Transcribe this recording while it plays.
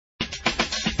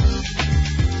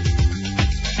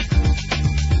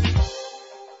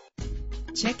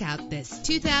Check out this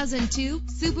 2002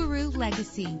 Subaru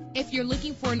Legacy. If you're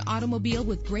looking for an automobile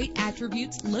with great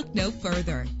attributes, look no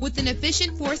further. With an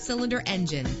efficient 4-cylinder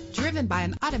engine driven by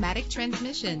an automatic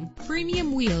transmission,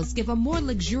 premium wheels give a more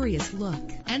luxurious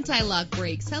look. Anti-lock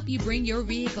brakes help you bring your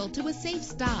vehicle to a safe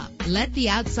stop. Let the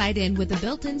outside in with a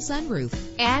built-in sunroof.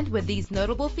 And with these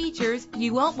notable features,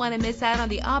 you won't want to miss out on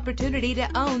the opportunity to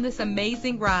own this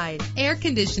amazing ride. Air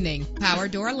conditioning, power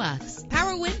door locks,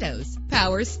 power windows,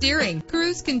 power steering,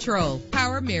 cruise control,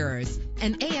 power mirrors,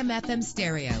 an AM/FM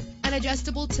stereo, an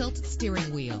adjustable tilt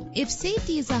steering wheel. If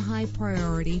safety is a high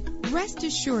priority, rest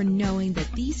assured knowing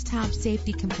that these top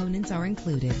safety components are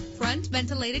included: front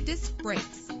ventilated disc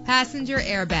brakes, passenger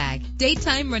airbag,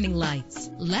 daytime running lights.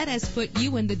 Let us put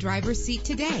you in the driver's seat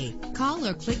today. Call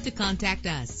or click to contact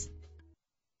us.